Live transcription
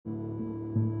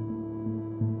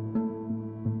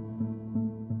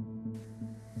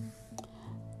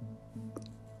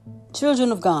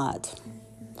Children of God,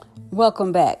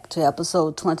 welcome back to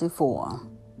episode 24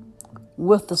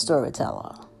 with the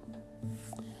Storyteller.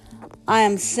 I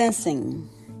am sensing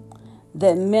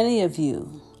that many of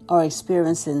you are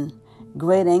experiencing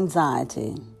great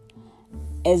anxiety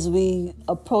as we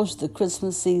approach the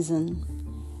Christmas season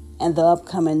and the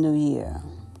upcoming New Year.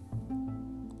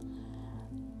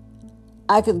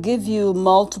 I could give you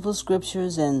multiple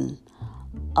scriptures and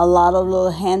a lot of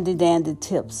little handy-dandy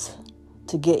tips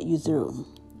to get you through.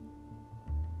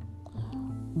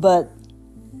 But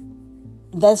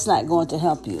that's not going to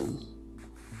help you,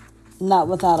 not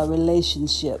without a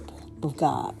relationship with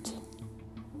God.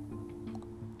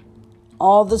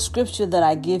 All the scripture that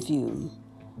I give you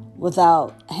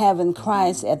without having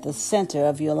Christ at the center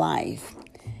of your life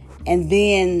and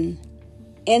being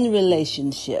in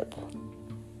relationship,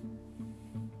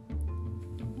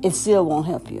 it still won't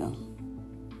help you.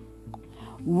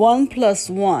 1 +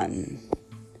 1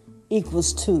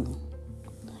 = 2.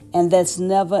 And that's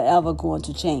never ever going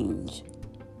to change.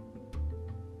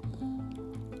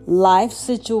 Life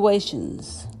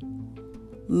situations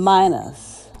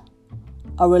minus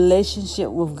a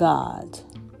relationship with God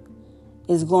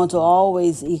is going to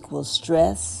always equal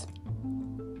stress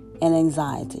and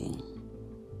anxiety.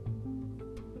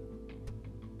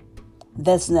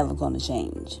 That's never going to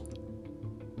change.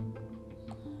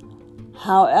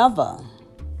 However,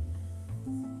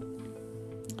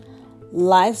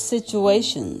 life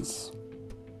situations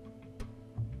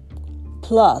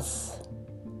plus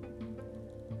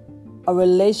a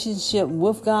relationship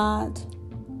with God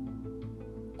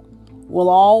will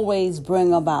always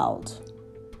bring about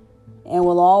and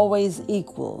will always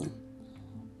equal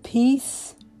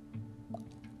peace,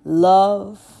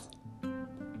 love,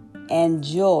 and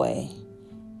joy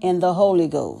in the Holy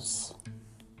Ghost.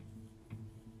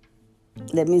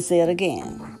 Let me say it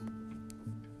again.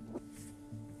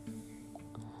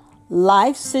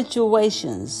 Life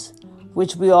situations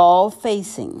which we are all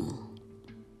facing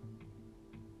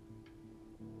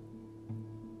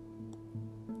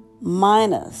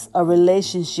minus a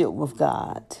relationship with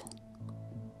God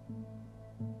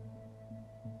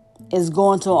is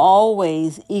going to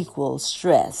always equal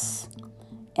stress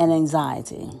and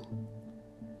anxiety.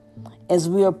 As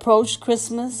we approach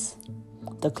Christmas,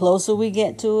 the closer we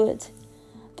get to it,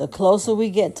 the closer we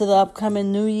get to the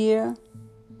upcoming New Year,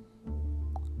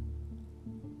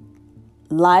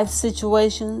 life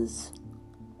situations,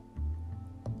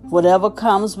 whatever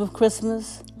comes with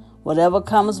Christmas, whatever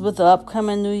comes with the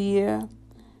upcoming New Year,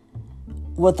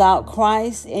 without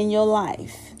Christ in your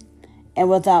life and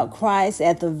without Christ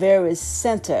at the very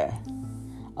center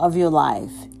of your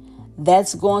life,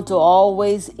 that's going to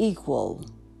always equal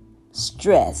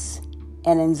stress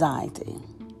and anxiety.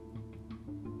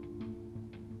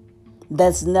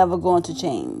 That's never going to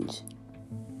change.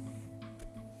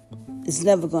 It's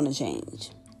never going to change.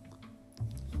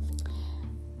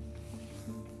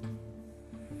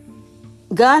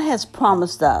 God has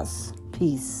promised us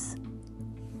peace.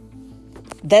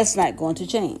 That's not going to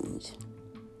change.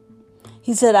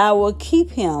 He said, I will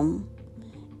keep him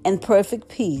in perfect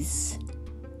peace,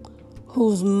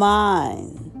 whose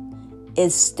mind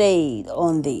is stayed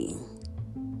on thee,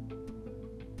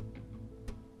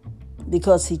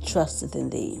 because he trusteth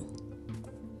in thee.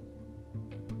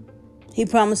 He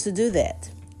promised to do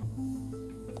that.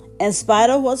 In spite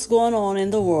of what's going on in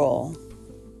the world,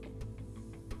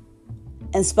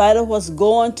 in spite of what's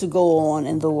going to go on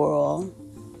in the world,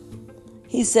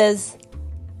 he says,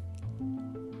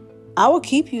 I will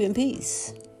keep you in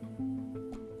peace.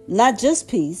 Not just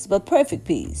peace, but perfect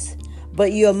peace.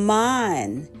 But your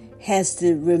mind has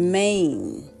to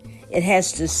remain. It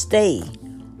has to stay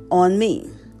on me.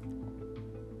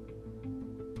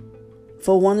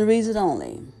 For one reason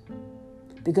only.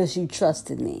 Because you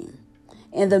trusted me.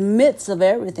 In the midst of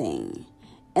everything,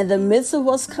 in the midst of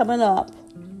what's coming up,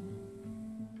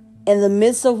 in the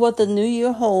midst of what the new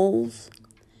year holds,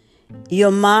 your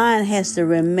mind has to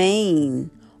remain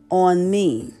on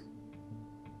me.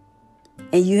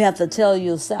 And you have to tell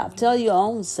yourself, tell your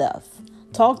own self,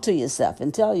 talk to yourself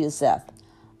and tell yourself,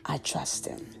 I trust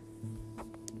him.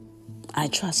 I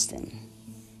trust him.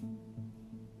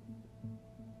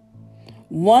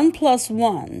 1 +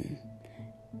 1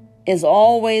 is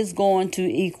always going to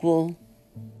equal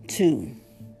 2.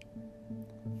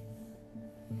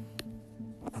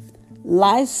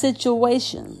 Life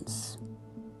situations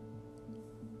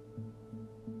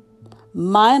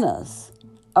minus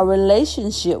a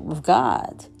relationship with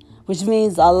God, which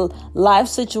means life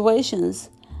situations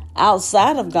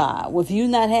outside of God, with you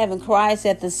not having Christ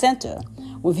at the center,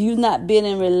 with you not being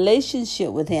in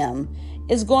relationship with him,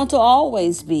 is going to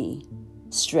always be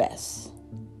stress.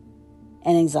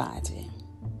 and anxiety.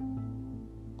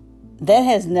 That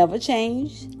has never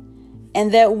changed,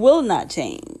 and that will not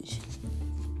change.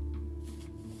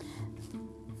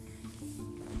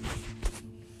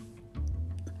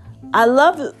 I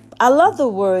love the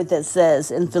word that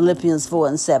says in Philippians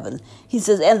 4:7. He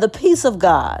says, "And the peace of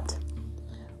God,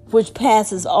 which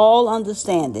passes all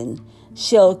understanding,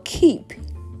 shall keep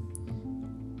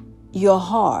your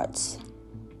hearts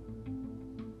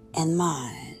and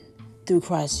mind through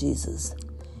Christ Jesus."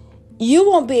 You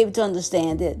won't be able to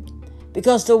understand it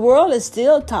because the world is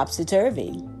still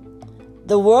topsy-turvy.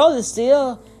 The world is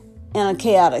still in a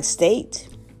chaotic state.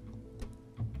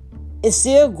 It's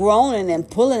still groaning and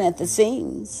pulling at the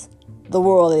seams. The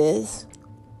world is.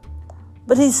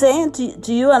 But he's saying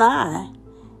to you and I,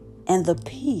 and the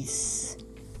peace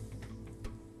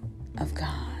of God.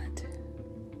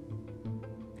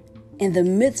 In the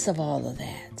midst of all of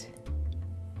that,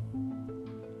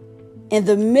 in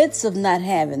the midst of not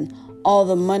having all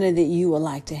the money that you would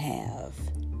like to have,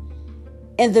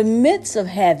 in the midst of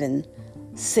having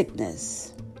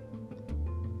sickness,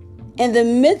 in the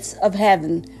midst of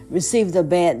having received a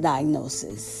bad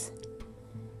diagnosis,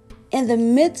 in the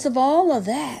midst of all of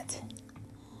that,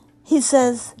 he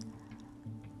says,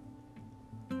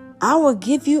 I will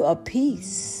give you a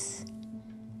peace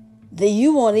that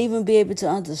you won't even be able to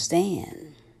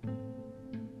understand.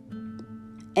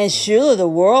 And surely the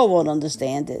world won't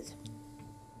understand it.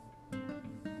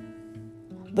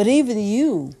 But even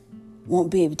you won't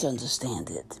be able to understand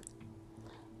it.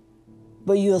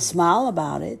 But you'll smile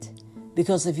about it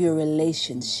because of your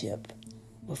relationship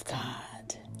with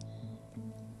God.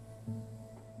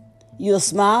 You'll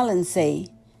smile and say,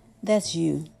 that's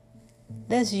you.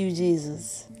 That's you,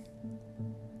 Jesus.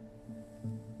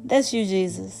 That's you,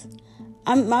 Jesus.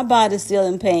 My body's still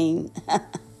in pain.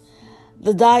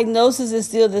 The diagnosis is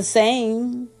still the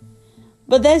same.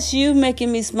 But that's you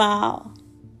making me smile.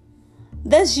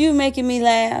 That's you making me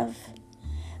laugh.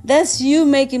 That's you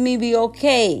making me be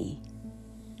okay.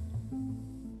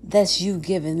 That's you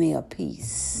giving me a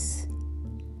peace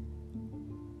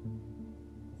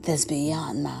that's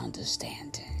beyond my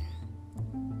understanding.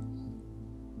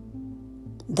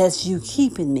 That's you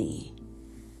keeping me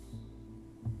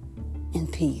in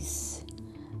peace.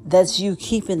 That's you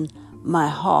keeping my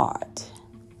heart,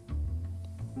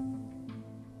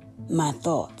 my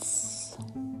thoughts.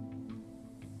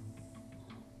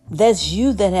 That's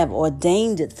you that have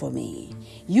ordained it for me.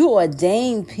 You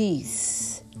ordained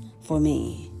peace for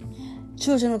me.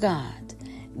 Children of God,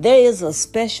 there is a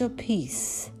special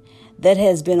peace that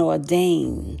has been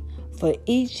ordained for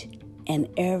each and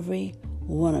every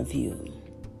one of you.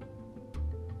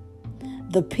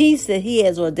 The peace that he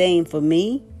has ordained for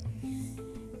me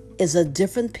is a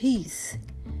different peace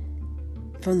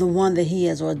from the one that he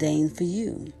has ordained for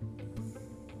you.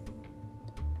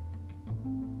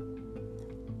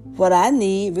 What I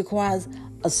need requires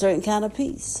a certain kind of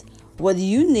peace. What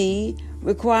you need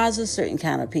requires a certain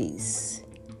kind of peace.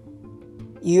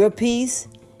 Your peace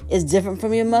is different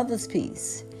from your mother's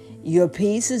peace. Your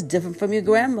peace is different from your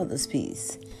grandmother's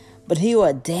peace. But he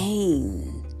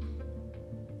ordained,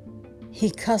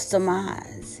 he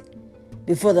customized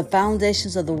before the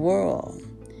foundations of the world.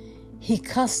 He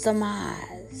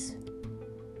customized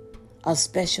a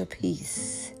special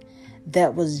peace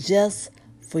that was just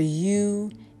for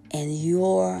you and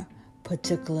your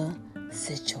particular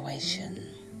situation.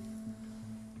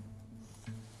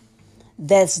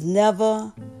 That's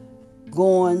never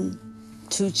going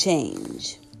to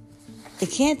change.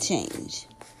 It can't change.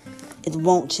 It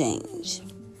won't change.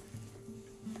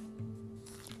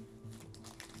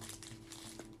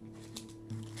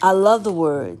 I love the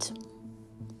word.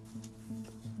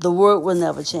 The word will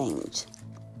never change.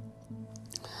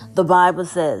 The Bible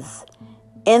says,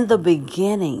 in the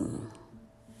beginning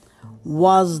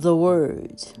was the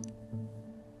Word,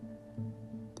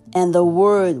 and the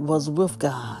Word was with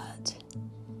God,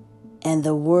 and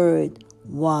the Word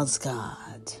was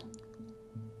God.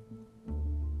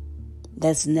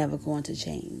 That's never going to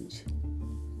change.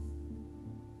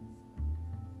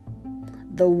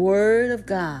 The Word of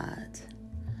God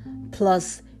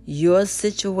plus your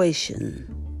situation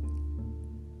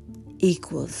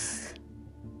equals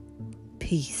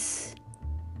peace,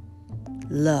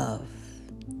 love,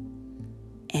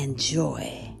 and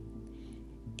joy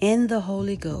in the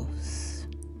Holy Ghost.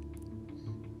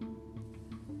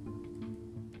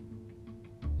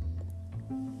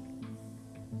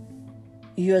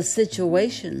 Your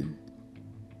situation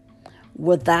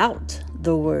without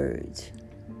the Word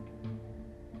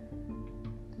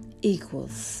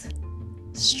equals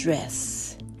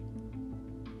stress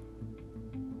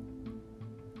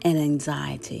and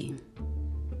anxiety,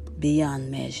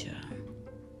 beyond measure.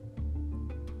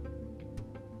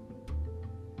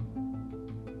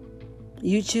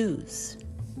 You choose.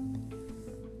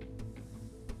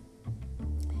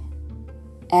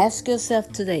 Ask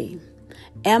yourself today,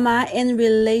 am I in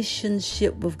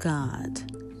relationship with God?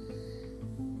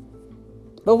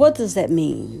 But what does that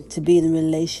mean, to be in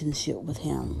relationship with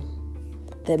Him?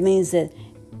 That means that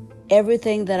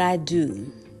everything that I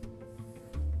do,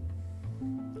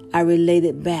 I relate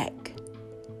it back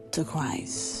to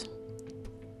Christ.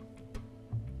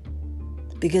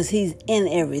 Because He's in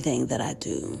everything that I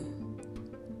do.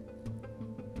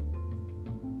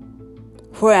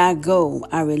 Where I go,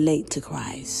 I relate to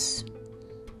Christ.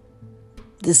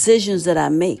 Decisions that I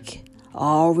make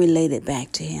are all related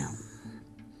back to Him.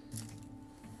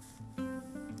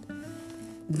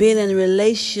 Being in a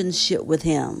relationship with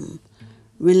Him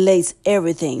relates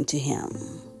everything to Him.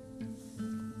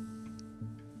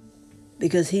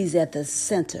 Because He's at the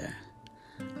center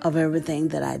of everything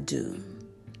that I do.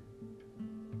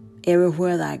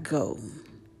 Everywhere that I go.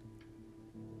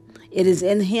 It is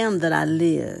in Him that I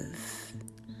live,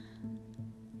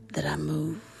 that I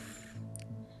move,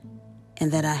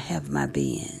 and that I have my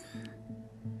being.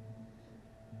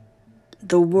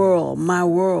 The world, my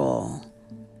world,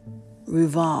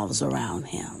 revolves around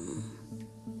Him.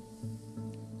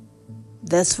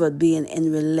 That's what being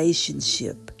in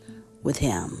relationship with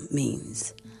Him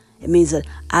means. It means that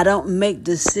I don't make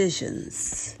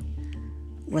decisions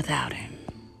without Him.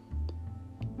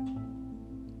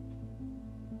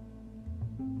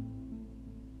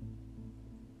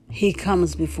 He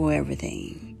comes before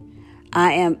everything.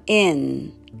 I am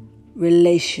in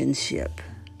relationship.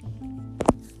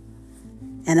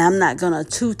 And I'm not going to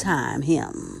two-time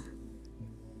Him.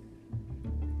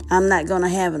 I'm not going to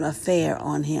have an affair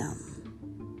on Him.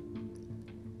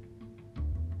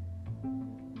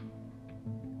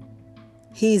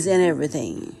 He's in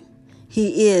everything.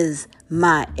 He is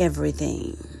my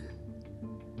everything.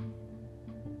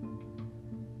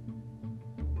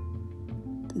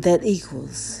 That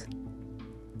equals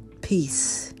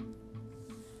peace.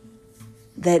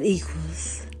 That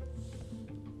equals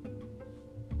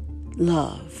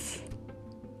love.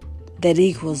 That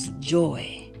equals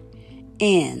joy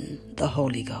in the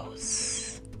Holy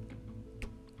Ghost.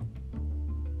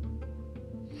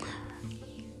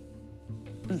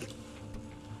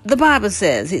 The Bible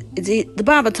says, the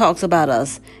Bible talks about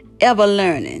us ever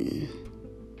learning,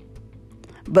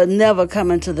 but never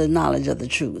coming to the knowledge of the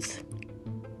truth.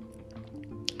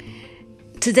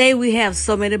 Today we have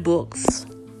so many books.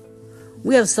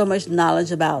 We have so much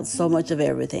knowledge about so much of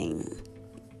everything.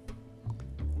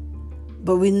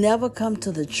 But we never come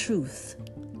to the truth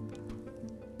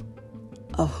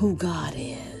of who God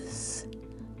is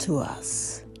to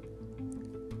us.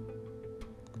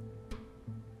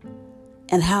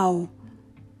 And how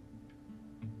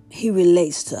He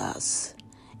relates to us.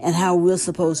 And how we're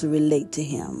supposed to relate to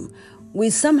Him.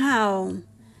 We somehow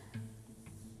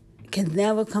can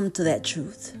never come to that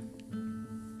truth.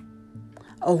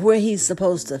 Or where He's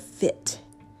supposed to fit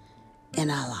in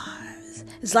our lives.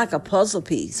 It's like a puzzle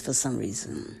piece for some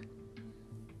reason.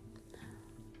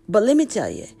 But let me tell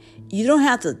you, you don't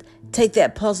have to take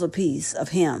that puzzle piece of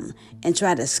Him and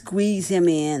try to squeeze Him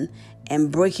in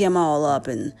and break Him all up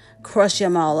and crush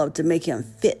Him all up to make Him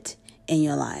fit in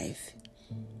your life.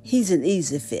 He's an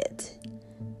easy fit.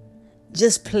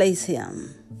 Just place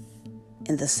Him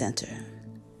in the center.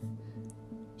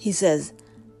 He says,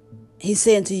 He's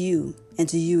saying to you and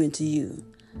to you and to you,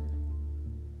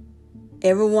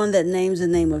 everyone that names the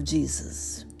name of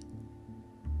Jesus.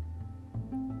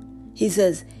 He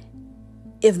says,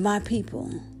 if my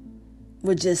people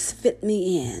would just fit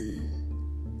me in,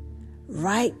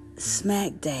 right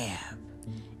smack dab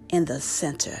in the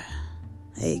center.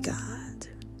 Hey, God.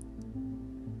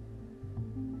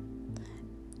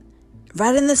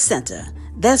 Right in the center.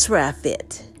 That's where I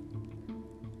fit.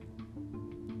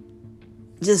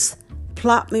 Just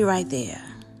plop me right there.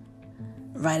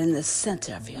 Right in the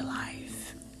center of your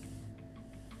life.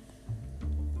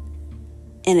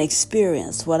 And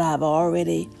experience what I've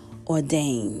already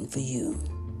ordained for you,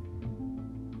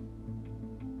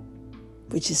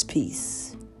 which is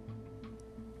peace.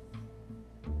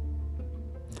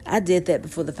 I did that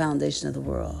before the foundation of the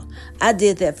world. I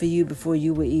did that for you before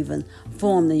you were even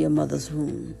formed in your mother's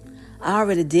womb. I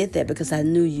already did that because I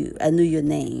knew you. I knew your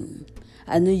name.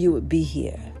 I knew you would be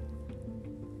here.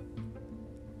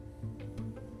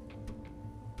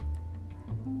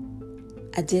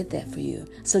 I did that for you.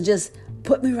 So just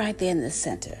put me right there in the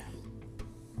center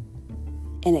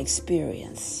and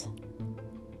experience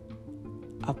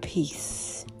a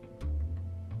peace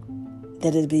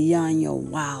that is beyond your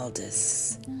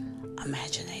wildest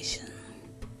imagination.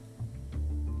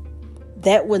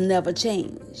 That will never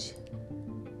change.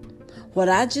 What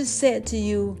I just said to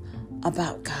you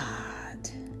about God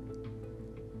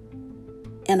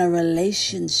and a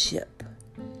relationship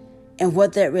and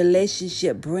what that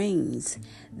relationship brings,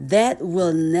 that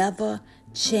will never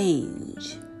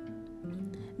change.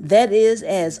 That is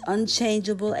as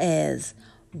unchangeable as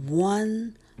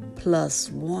 1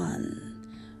 + 1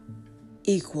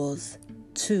 equals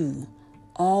 2,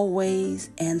 always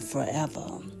and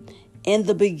forever. In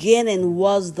the beginning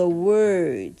was the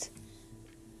Word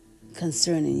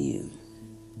concerning you.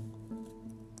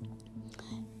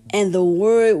 And the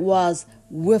Word was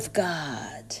with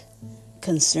God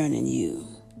concerning you.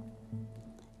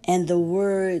 And the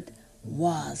Word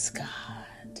was God.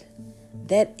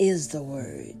 That is the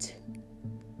Word.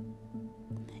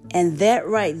 And that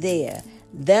right there,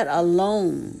 that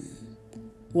alone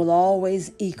will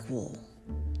always equal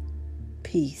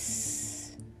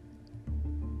peace,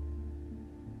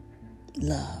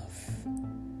 love,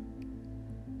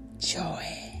 joy,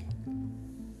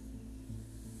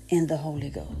 and the Holy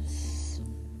Ghost.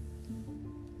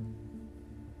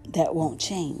 That won't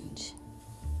change.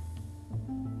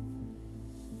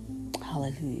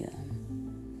 Hallelujah.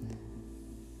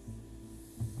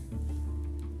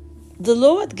 The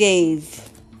Lord gave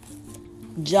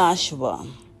Joshua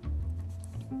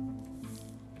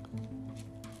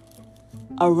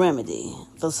a remedy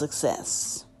for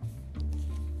success.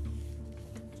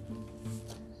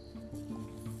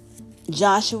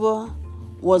 Joshua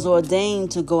was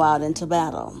ordained to go out into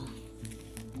battle.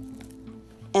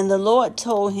 And the Lord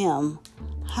told him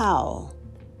how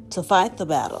to fight the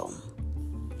battle.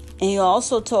 And he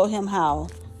also told him how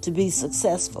to be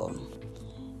successful.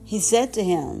 He said to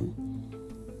him,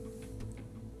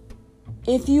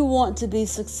 if you want to be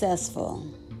successful,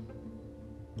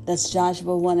 that's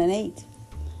Joshua 1:8.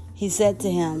 He said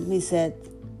to him,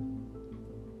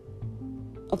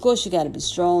 of course you got to be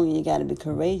strong and you got to be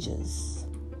courageous.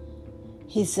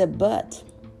 He said, but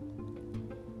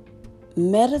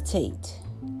meditate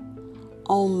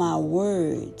on my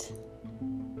word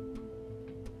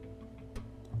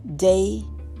day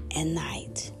and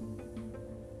night.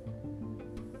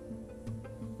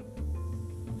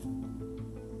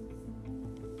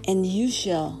 And you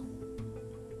shall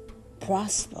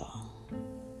prosper.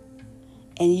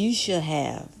 And you shall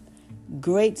have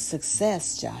great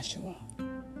success, Joshua.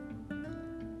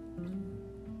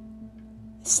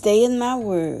 Stay in my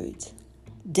word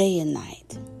day and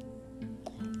night.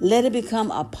 Let it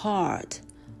become a part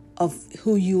of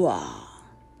who you are.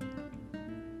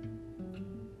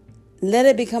 Let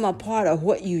it become a part of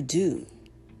what you do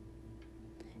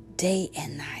day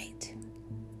and night.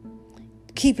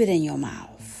 Keep it in your mouth.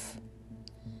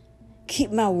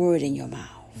 Keep my word in your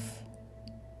mouth.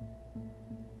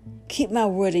 Keep my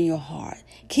word in your heart.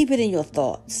 Keep it in your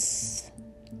thoughts.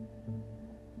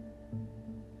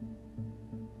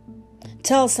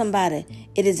 Tell somebody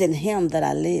it is in him that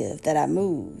I live, that I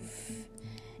move,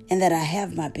 and that I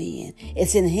have my being.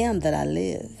 It's in him that I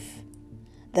live,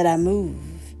 that I move,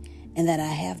 and that I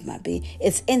have my being.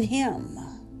 It's in him.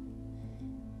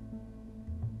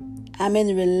 I'm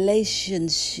in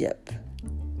relationship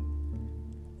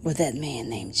with that man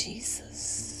named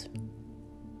Jesus.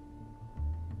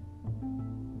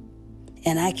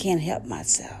 And I can't help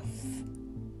myself.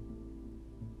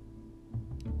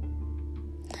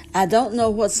 I don't know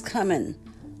what's coming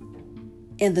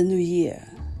in the new year.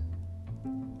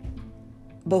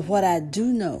 But what I do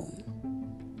know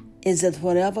is that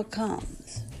whatever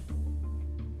comes,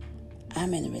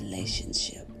 I'm in a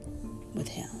relationship with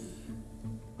him.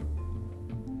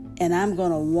 And I'm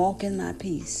going to walk in my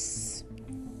peace.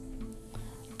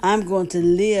 I'm going to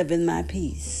live in my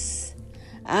peace.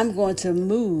 I'm going to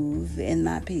move in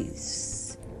my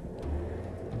peace.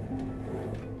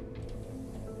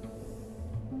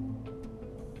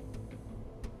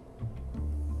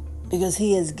 Because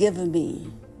he has given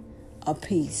me a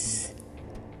peace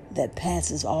that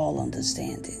passes all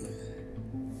understanding.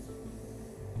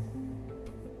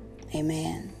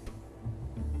 Amen.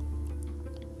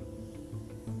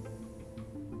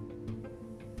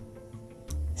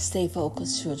 Stay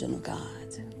focused, children of God.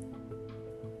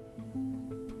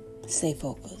 Stay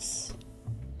focused.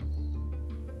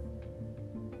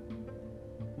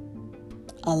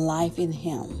 A life in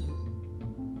him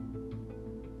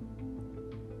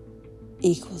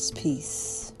equals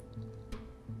peace,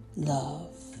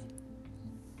 love,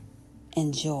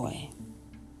 and joy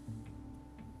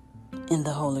in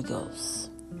the Holy Ghost.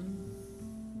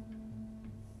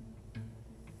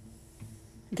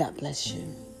 God bless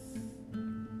you.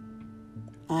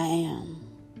 I am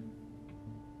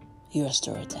your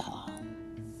storyteller.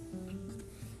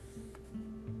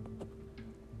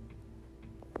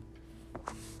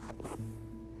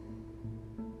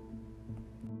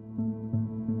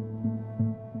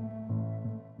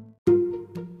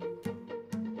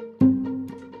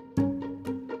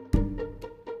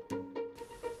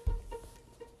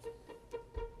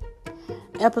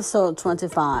 Episode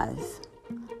 25,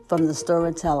 From the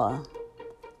Storyteller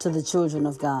to the Children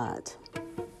of God.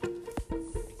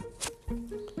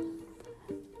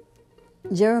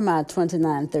 Jeremiah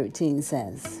 29:13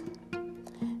 says,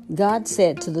 God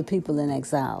said to the people in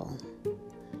exile,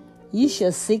 "You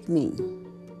shall seek me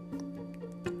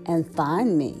and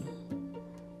find me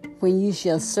when you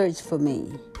shall search for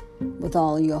me with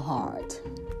all your heart."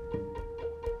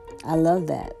 I love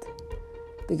that,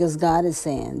 because God is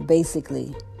saying,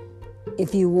 basically,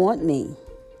 if you want me,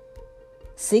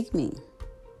 seek me.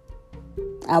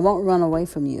 I won't run away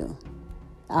from you.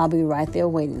 I'll be right there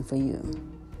waiting for you.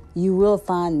 You will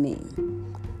find me,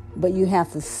 but you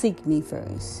have to seek me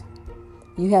first.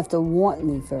 You have to want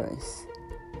me first,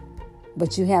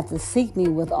 but you have to seek me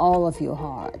with all of your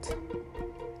heart.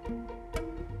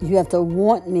 You have to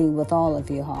want me with all of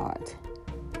your heart,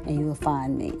 and you will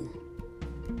find me.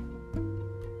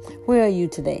 Where are you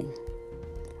today?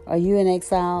 Are you in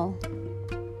exile?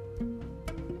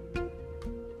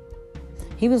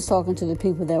 He was talking to the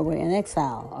people that were in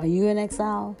exile. Are you in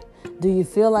exile? Do you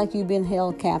feel like you've been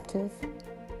held captive?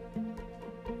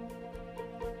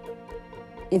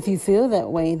 If you feel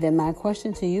that way, then my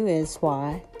question to you is,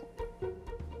 why?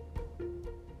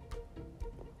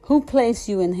 Who placed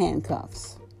you in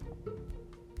handcuffs?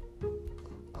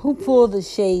 Who pulled the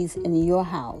shades in your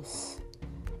house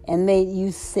and made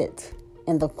you sit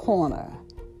in the corner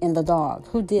in the dark?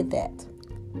 Who did that?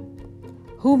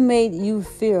 Who made you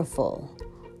fearful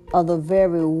of the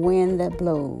very wind that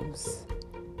blows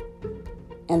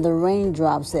and the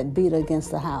raindrops that beat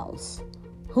against the house?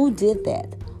 Who did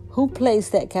that? Who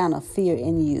placed that kind of fear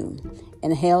in you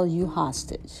and held you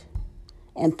hostage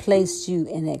and placed you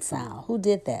in exile? Who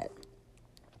did that?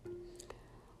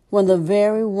 When the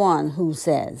very one who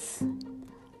says,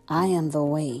 "I am the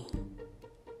way,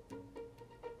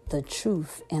 the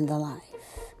truth, and the life."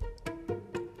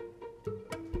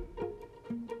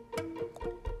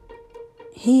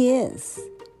 He is.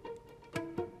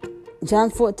 John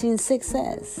 14:6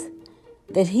 says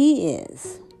that He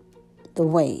is the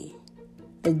way,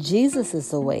 that Jesus is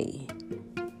the way.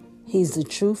 He's the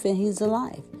truth and He's the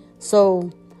life. So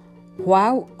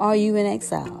why are you in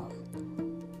exile?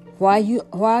 Why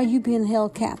are you being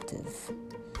held captive?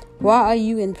 Why are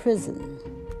you in prison?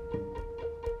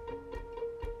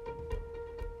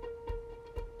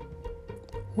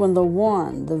 When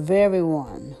the very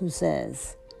one who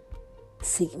says,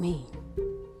 "Seek me,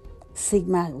 seek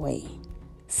my way,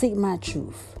 seek my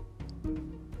truth,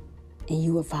 and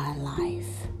you will find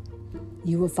life.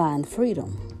 You will find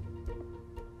freedom."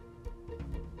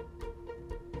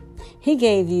 He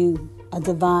gave you a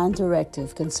divine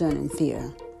directive concerning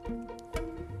fear.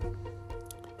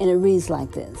 And it reads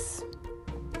like this: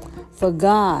 "For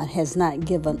God has not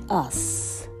given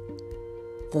us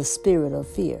the spirit of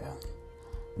fear,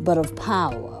 but of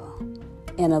power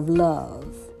and of love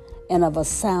and of a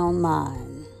sound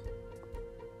mind."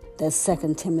 That's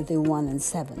 2 Timothy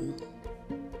 1:7.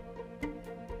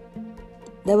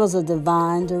 There was a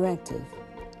divine directive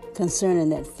concerning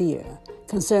that fear,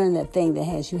 concerning that thing that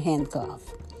has you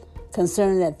handcuffed,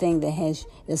 concerning that thing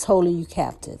that's holding you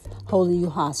captive, holding you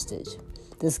hostage,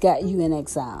 that's got you in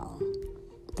exile,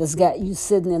 that's got you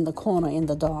sitting in the corner in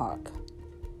the dark.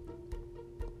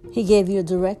 He gave you a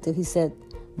directive. He said,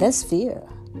 that's fear.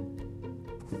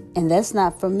 And that's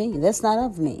not from me. That's not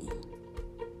of me.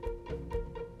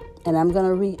 And I'm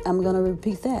gonna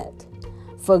repeat that.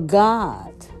 For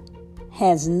God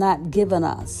has not given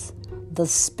us the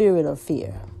spirit of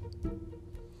fear,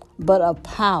 but of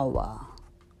power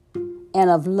and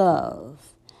of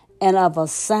love and of a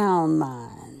sound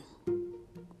mind.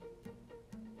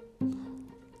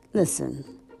 Listen,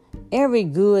 every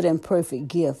good and perfect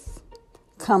gift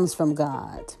comes from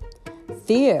God.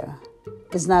 Fear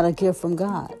is not a gift from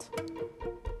God.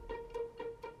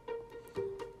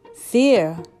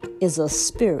 Fear is a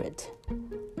spirit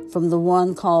from the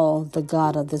one called the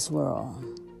God of this world,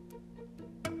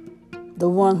 the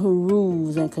one who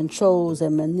rules and controls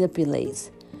and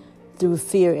manipulates through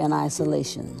fear and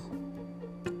isolation.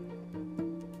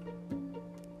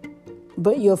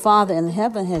 But your Father in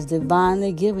heaven has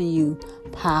divinely given you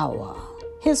power,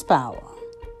 His power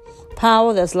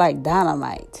that's like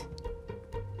dynamite,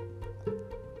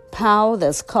 power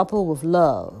that's coupled with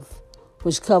love,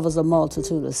 which covers a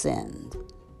multitude of sin.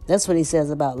 That's what He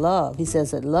says about love. He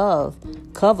says that love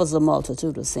covers a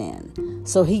multitude of sin.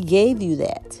 So He gave you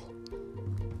that.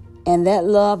 And that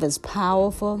love is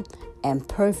powerful and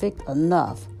perfect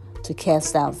enough to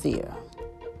cast out fear.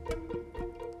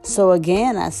 So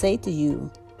again, I say to you,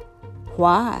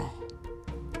 why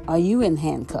are you in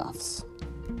handcuffs?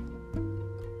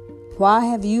 Why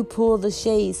have you pulled the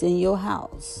shades in your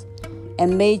house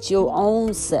and made your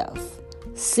own self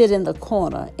sit in the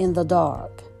corner in the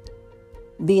dark,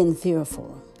 being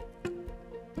fearful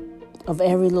of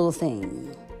every little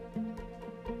thing?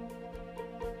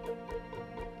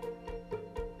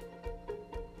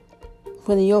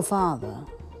 When your Father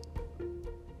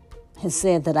has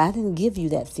said that I didn't give you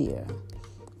that fear,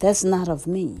 that's not of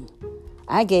me.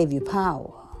 I gave you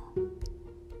power,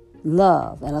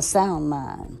 love, and a sound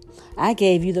mind. I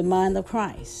gave you the mind of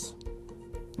Christ.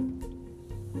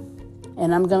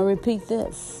 And I'm going to repeat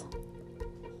this.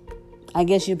 I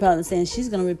guess you're probably saying she's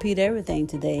going to repeat everything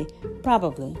today.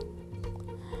 Probably.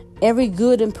 Every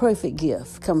good and perfect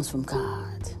gift comes from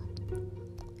God.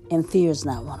 And fear is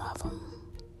not one of them.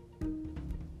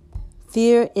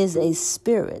 Fear is a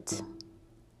spirit.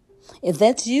 If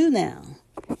that's you now,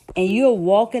 and you're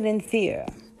walking in fear,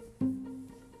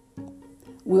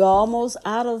 we're almost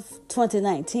out of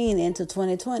 2019 into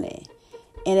 2020.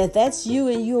 And if that's you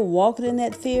and you're walking in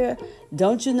that fear,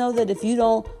 don't you know that if you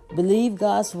don't believe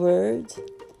God's word,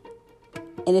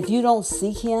 and if you don't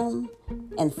seek Him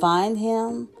and find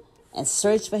Him and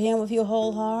search for Him with your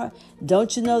whole heart,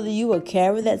 don't you know that you will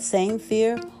carry that same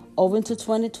fear over into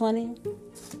 2020?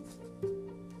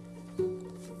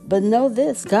 But know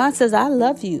this, God says, I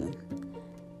love you.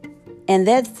 And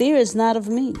that fear is not of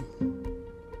me.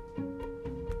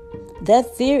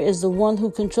 That fear is the one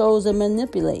who controls and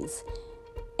manipulates.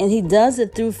 And he does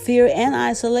it through fear and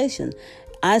isolation.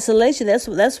 Isolation,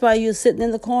 that's why you're sitting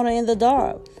in the corner in the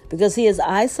dark. Because he has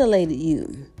isolated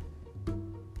you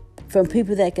from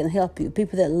people that can help you,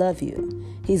 people that love you.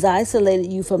 He's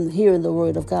isolated you from hearing the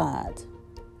word of God.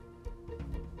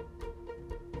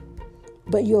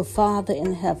 But your Father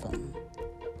in heaven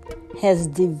has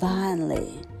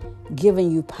divinely given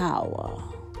you power,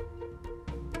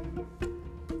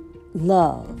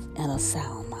 love, and a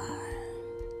sound mind.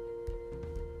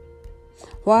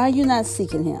 Why are you not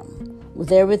seeking Him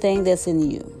with everything that's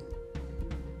in you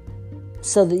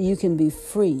so that you can be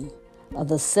free of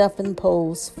the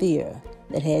self-imposed fear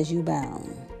that has you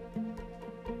bound?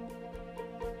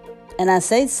 And I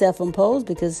say self-imposed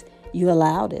because you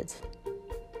allowed it.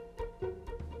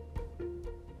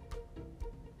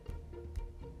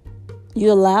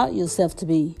 You allowed yourself to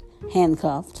be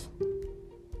handcuffed.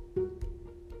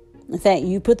 In fact,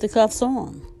 you put the cuffs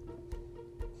on.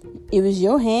 It was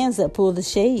your hands that pulled the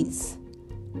shades.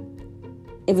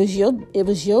 It was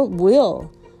your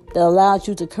will that allowed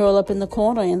you to curl up in the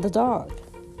corner in the dark.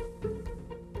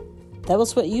 That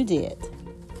was what you did.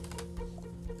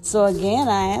 So again,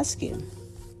 I ask you,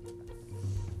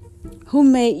 who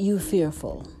made you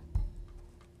fearful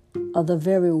of the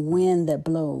very wind that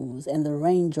blows and the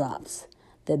raindrops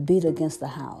that beat against the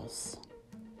house?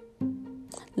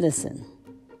 Listen.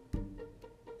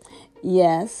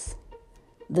 Yes,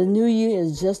 the new year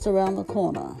is just around the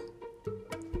corner.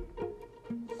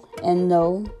 And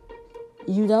no,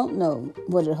 you don't know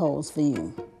what it holds for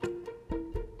you.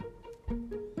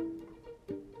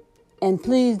 And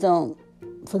please don't,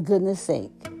 for goodness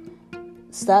sake,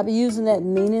 stop using that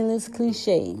meaningless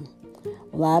cliche.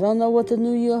 Well, I don't know what the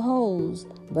new year holds,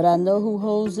 but I know who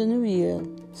holds the new year.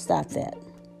 Stop that.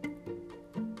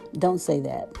 Don't say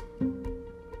that.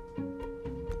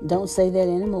 Don't say that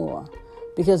anymore,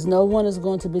 because no one is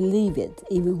going to believe it,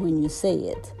 even when you say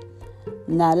it.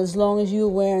 Not as long as you're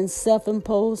wearing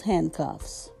self-imposed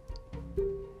handcuffs.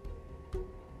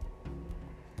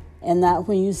 And not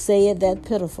when you say it that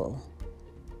pitiful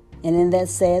and in that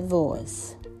sad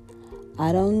voice.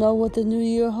 I don't know what the new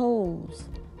year holds,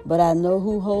 but I know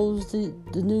who holds the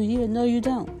new year. No, you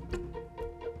don't.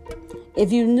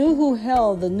 If you knew who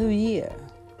held the new year,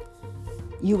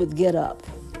 you would get up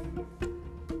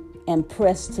and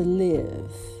press to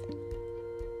live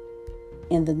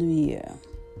in the new year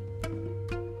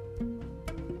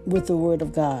with the word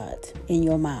of God in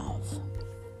your mouth.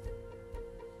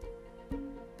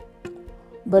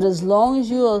 But as long as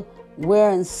you're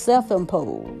wearing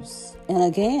self-imposed, and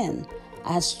again,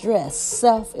 I stress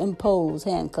self-imposed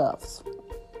handcuffs,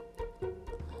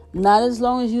 not as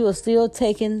long as you are still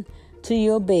taken to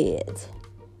your bed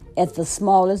at the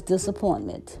smallest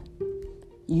disappointment,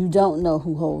 you don't know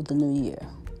who holds the new year.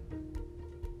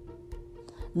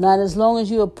 Not as long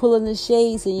as you are pulling the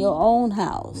shades in your own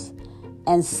house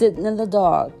and sitting in the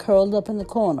dark, curled up in the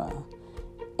corner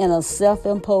in a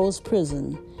self-imposed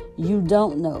prison, you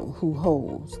don't know who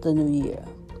holds the new year.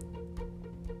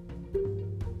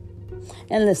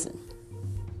 And listen,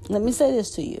 let me say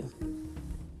this to you.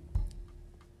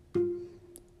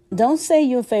 Don't say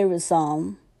your favorite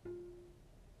Psalm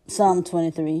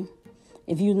 23,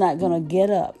 if you're not going to get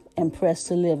up and press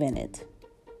to live in it.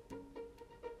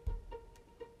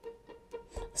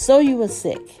 So you were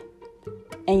sick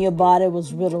and your body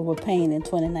was riddled with pain in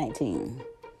 2019.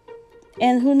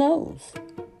 And who knows?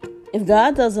 If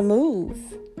God doesn't move,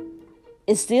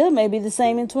 it still may be the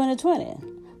same in 2020.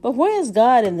 But where is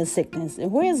God in the sickness?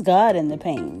 And where is God in the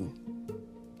pain?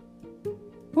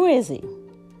 Where is he?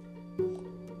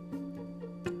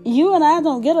 You and I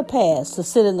don't get a pass to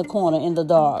sit in the corner in the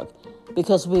dark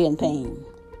because we're in pain.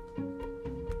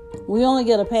 We only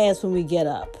get a pass when we get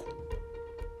up.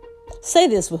 Say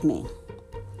this with me.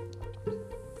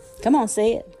 Come on,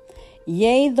 say it.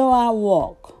 Yea, though I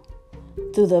walk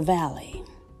through the valley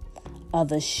of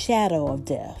the shadow of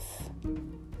death,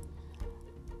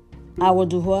 I will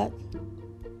do what?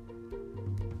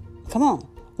 Come on.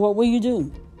 What will you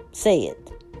do? Say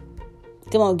it.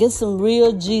 Come on, get some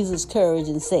real Jesus courage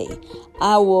and say,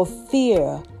 I will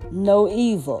fear no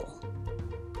evil.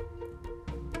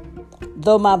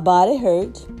 Though my body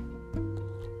hurt,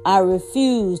 I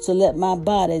refuse to let my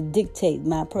body dictate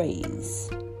my praise.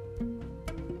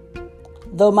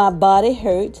 Though my body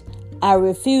hurt, I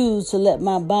refuse to let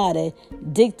my body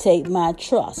dictate my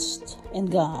trust in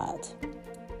God.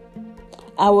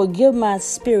 I will give my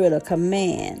spirit a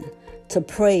command to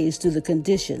praise through the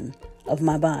condition of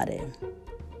my body.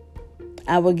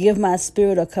 I will give my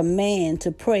spirit a command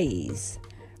to praise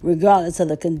regardless of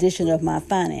the condition of my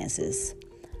finances.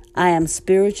 I am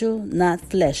spiritual, not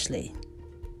fleshly.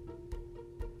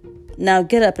 Now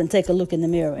get up and take a look in the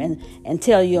mirror and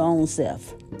tell your own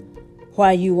self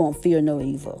why you won't fear no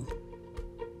evil.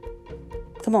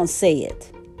 Come on, say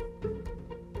it.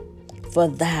 For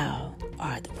thou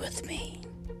art with me.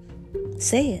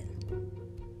 Say it.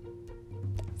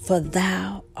 For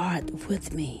thou art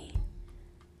with me.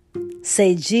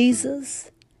 Say,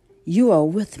 Jesus, you are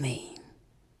with me.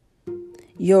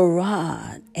 Your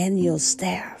rod and your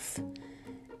staff,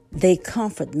 they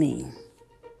comfort me.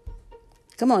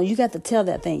 Come on, you got to tell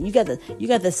that thing. You got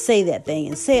to say that thing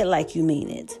and say it like you mean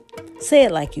it. Say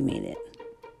it like you mean it.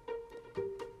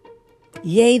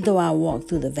 Yea, though I walk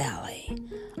through the valley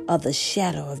of the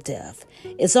shadow of death.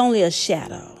 It's only a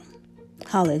shadow.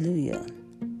 Hallelujah.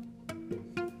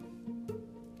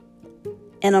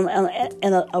 And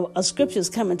a scripture is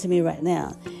coming to me right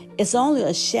now. It's only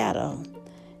a shadow.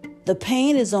 The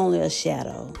pain is only a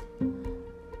shadow.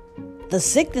 The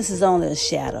sickness is only a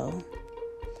shadow.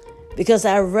 Because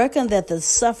I reckon that the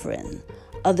suffering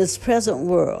of this present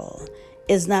world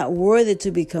is not worthy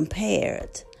to be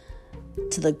compared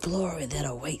to the glory that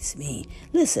awaits me.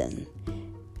 Listen,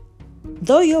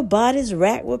 though your body's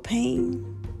racked with pain,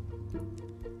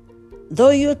 though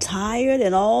you're tired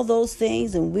and all those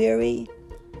things and weary,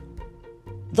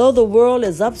 though the world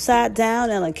is upside down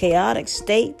in a chaotic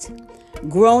state,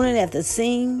 groaning at the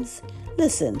seams,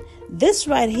 listen, this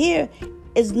right here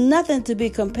is nothing to be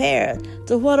compared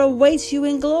to what awaits you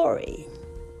in glory.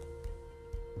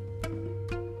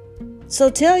 So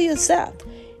tell yourself,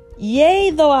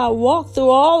 yea, though I walk through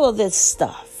all of this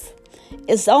stuff,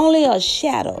 it's only a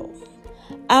shadow.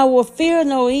 I will fear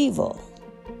no evil.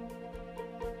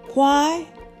 Why?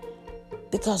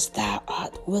 Because thou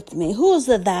art with me. Who is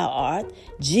the thou art?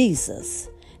 Jesus.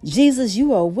 Jesus,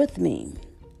 you are with me.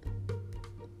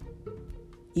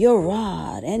 Your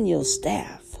rod and your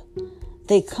staff,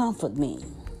 they comfort me.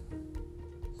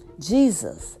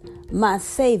 Jesus, my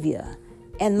Savior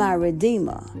and my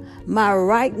Redeemer, my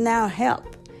right now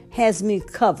help, has me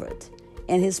covered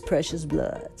in his precious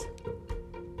blood.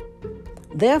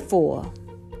 Therefore,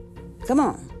 come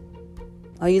on,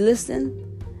 are you listening?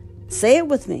 Say it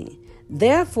with me.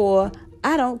 Therefore,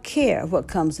 I don't care what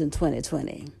comes in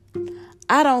 2020.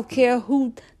 I don't care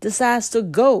who decides to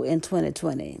go in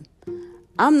 2020.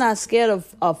 I'm not scared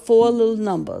of four little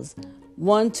numbers.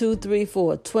 1, 2, 3,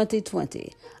 4,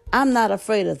 2020. I'm not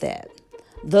afraid of that.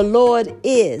 The Lord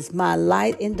is my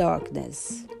light in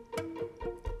darkness,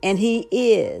 and he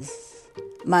is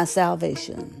my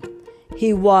salvation.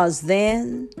 He was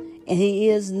then, and he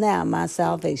is now my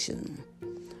salvation.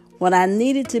 When I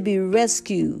needed to be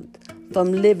rescued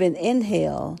from living in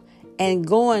hell and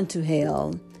going to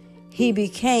hell, he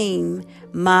became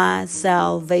my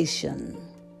salvation.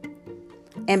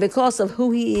 And because of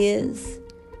who he is,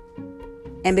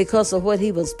 and because of what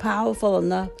he was powerful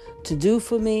enough to do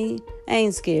for me, I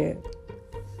ain't scared.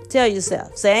 Tell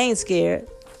yourself, say, I ain't scared.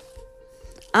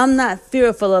 I'm not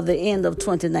fearful of the end of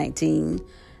 2019,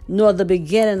 nor the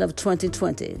beginning of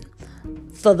 2020.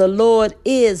 For the Lord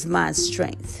is my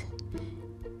strength.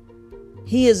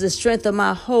 He is the strength of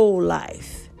my whole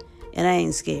life, and I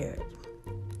ain't scared.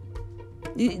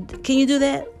 Can you do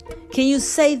that? Can you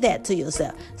say that to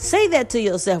yourself? Say that to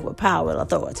yourself with power and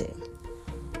authority.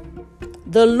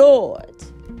 The Lord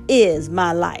is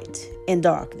my light in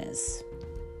darkness.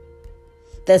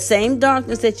 That same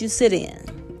darkness that you sit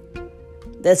in,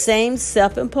 that same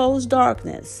self-imposed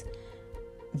darkness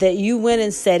that you went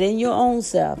and sat in your own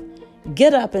self,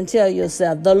 get up and tell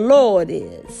yourself, the Lord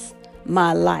is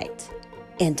my light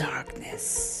in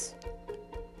darkness.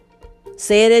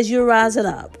 Say it as you're rising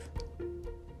up.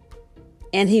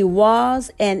 And he was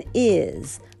and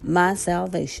is my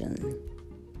salvation.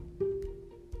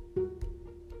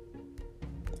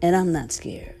 And I'm not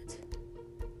scared.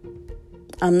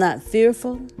 I'm not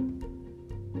fearful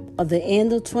of the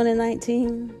end of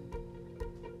 2019,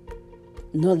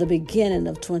 nor the beginning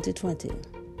of 2020.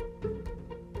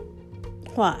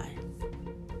 Why?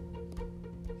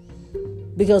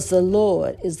 Because the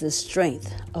Lord is the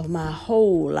strength of my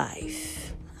whole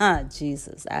life.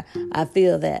 Jesus, I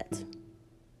feel that.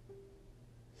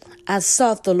 I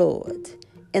sought the Lord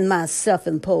in my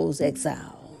self-imposed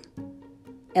exile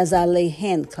as I lay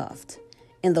handcuffed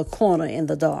in the corner in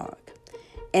the dark.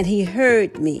 And he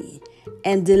heard me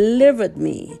and delivered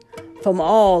me from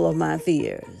all of my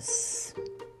fears.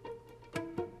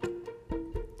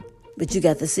 But you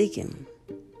got to seek him.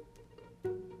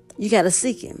 You got to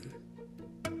seek him.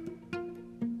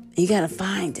 You got to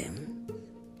find him.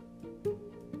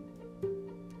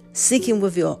 Seek him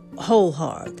with your whole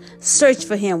heart. Search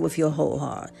for him with your whole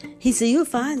heart. He said, you'll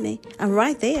find me. I'm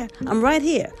right there. I'm right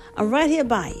here. I'm right here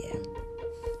by you.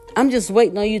 I'm just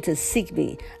waiting on you to seek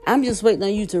me. I'm just waiting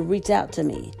on you to reach out to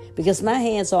me because my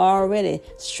hands are already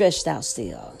stretched out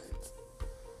still.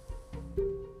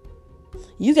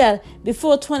 You got,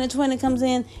 before 2020 comes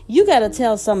in, you got to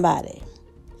tell somebody.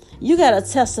 You got to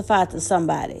testify to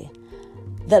somebody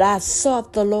that I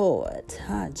sought the Lord,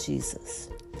 Jesus,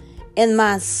 in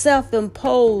my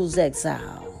self-imposed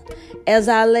exile as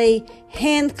I lay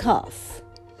handcuffed,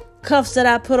 cuffs that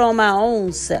I put on my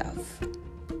own self,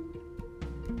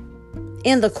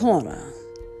 in the corner,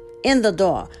 in the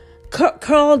dark,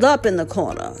 curled up in the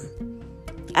corner.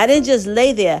 I didn't just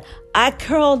lay there. I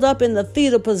curled up in the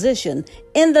fetal position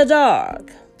in the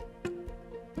dark.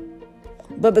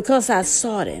 But because I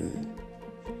sought him,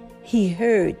 he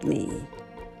heard me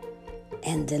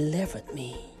and delivered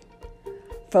me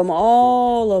from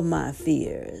all of my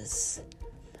fears.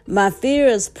 My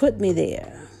fears put me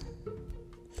there.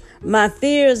 My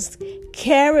fears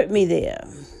carried me there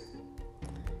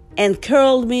and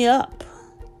curled me up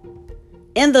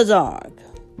in the dark.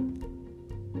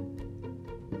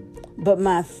 But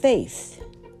my faith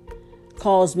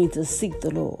caused me to seek the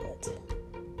Lord.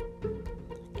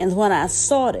 And when I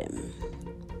sought him,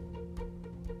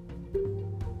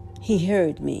 he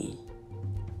heard me.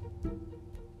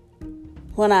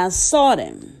 When I sought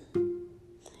him,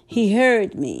 he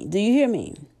heard me. Do you hear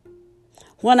me?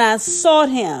 When I sought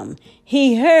him,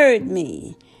 he heard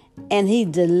me and he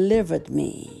delivered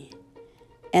me.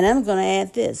 And I'm going to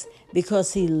add this,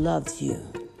 because he loved you.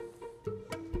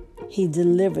 He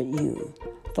delivered you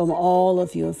from all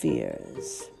of your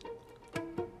fears.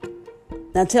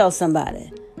 Now tell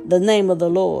somebody, the name of the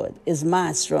Lord is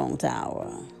my strong tower.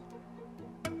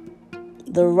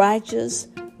 The righteous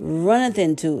runneth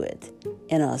into it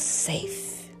and are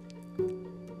safe.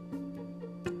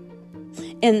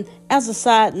 And as a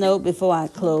side note, before I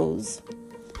close,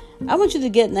 I want you to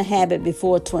get in the habit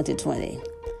before 2020.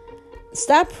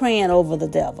 Stop praying over the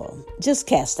devil. Just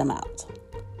cast him out.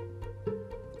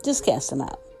 Just cast him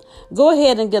out. Go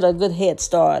ahead and get a good head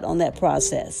start on that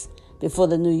process before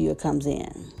the new year comes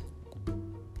in.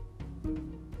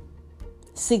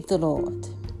 Seek the Lord.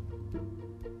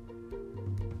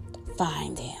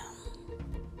 Find him.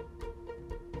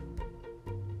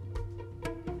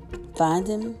 Find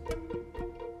him.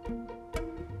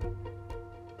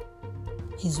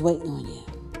 He's waiting on you.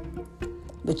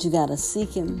 But you got to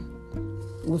seek him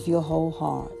with your whole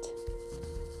heart.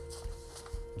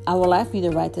 I would like for you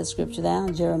to write that scripture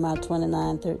down, Jeremiah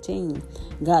 29:13.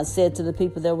 God said to the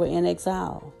people that were in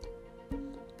exile,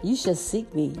 you shall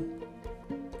seek me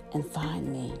and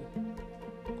find me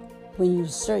when you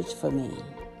search for me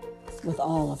with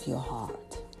all of your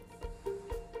heart.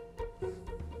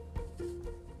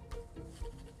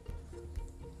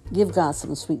 Give God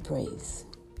some sweet praise.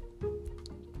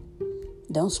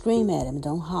 Don't scream at him.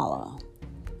 Don't holler.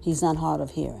 He's not hard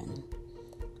of hearing.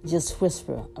 Just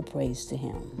whisper a praise to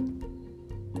him.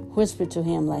 Whisper to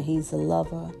him like he's the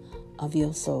lover of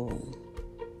your soul.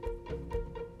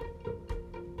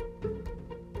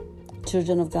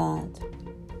 Children of God,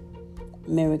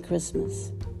 Merry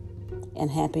Christmas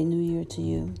and Happy New Year to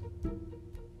you.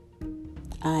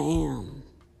 I am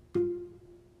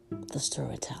the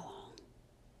storyteller.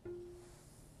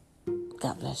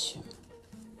 God bless you.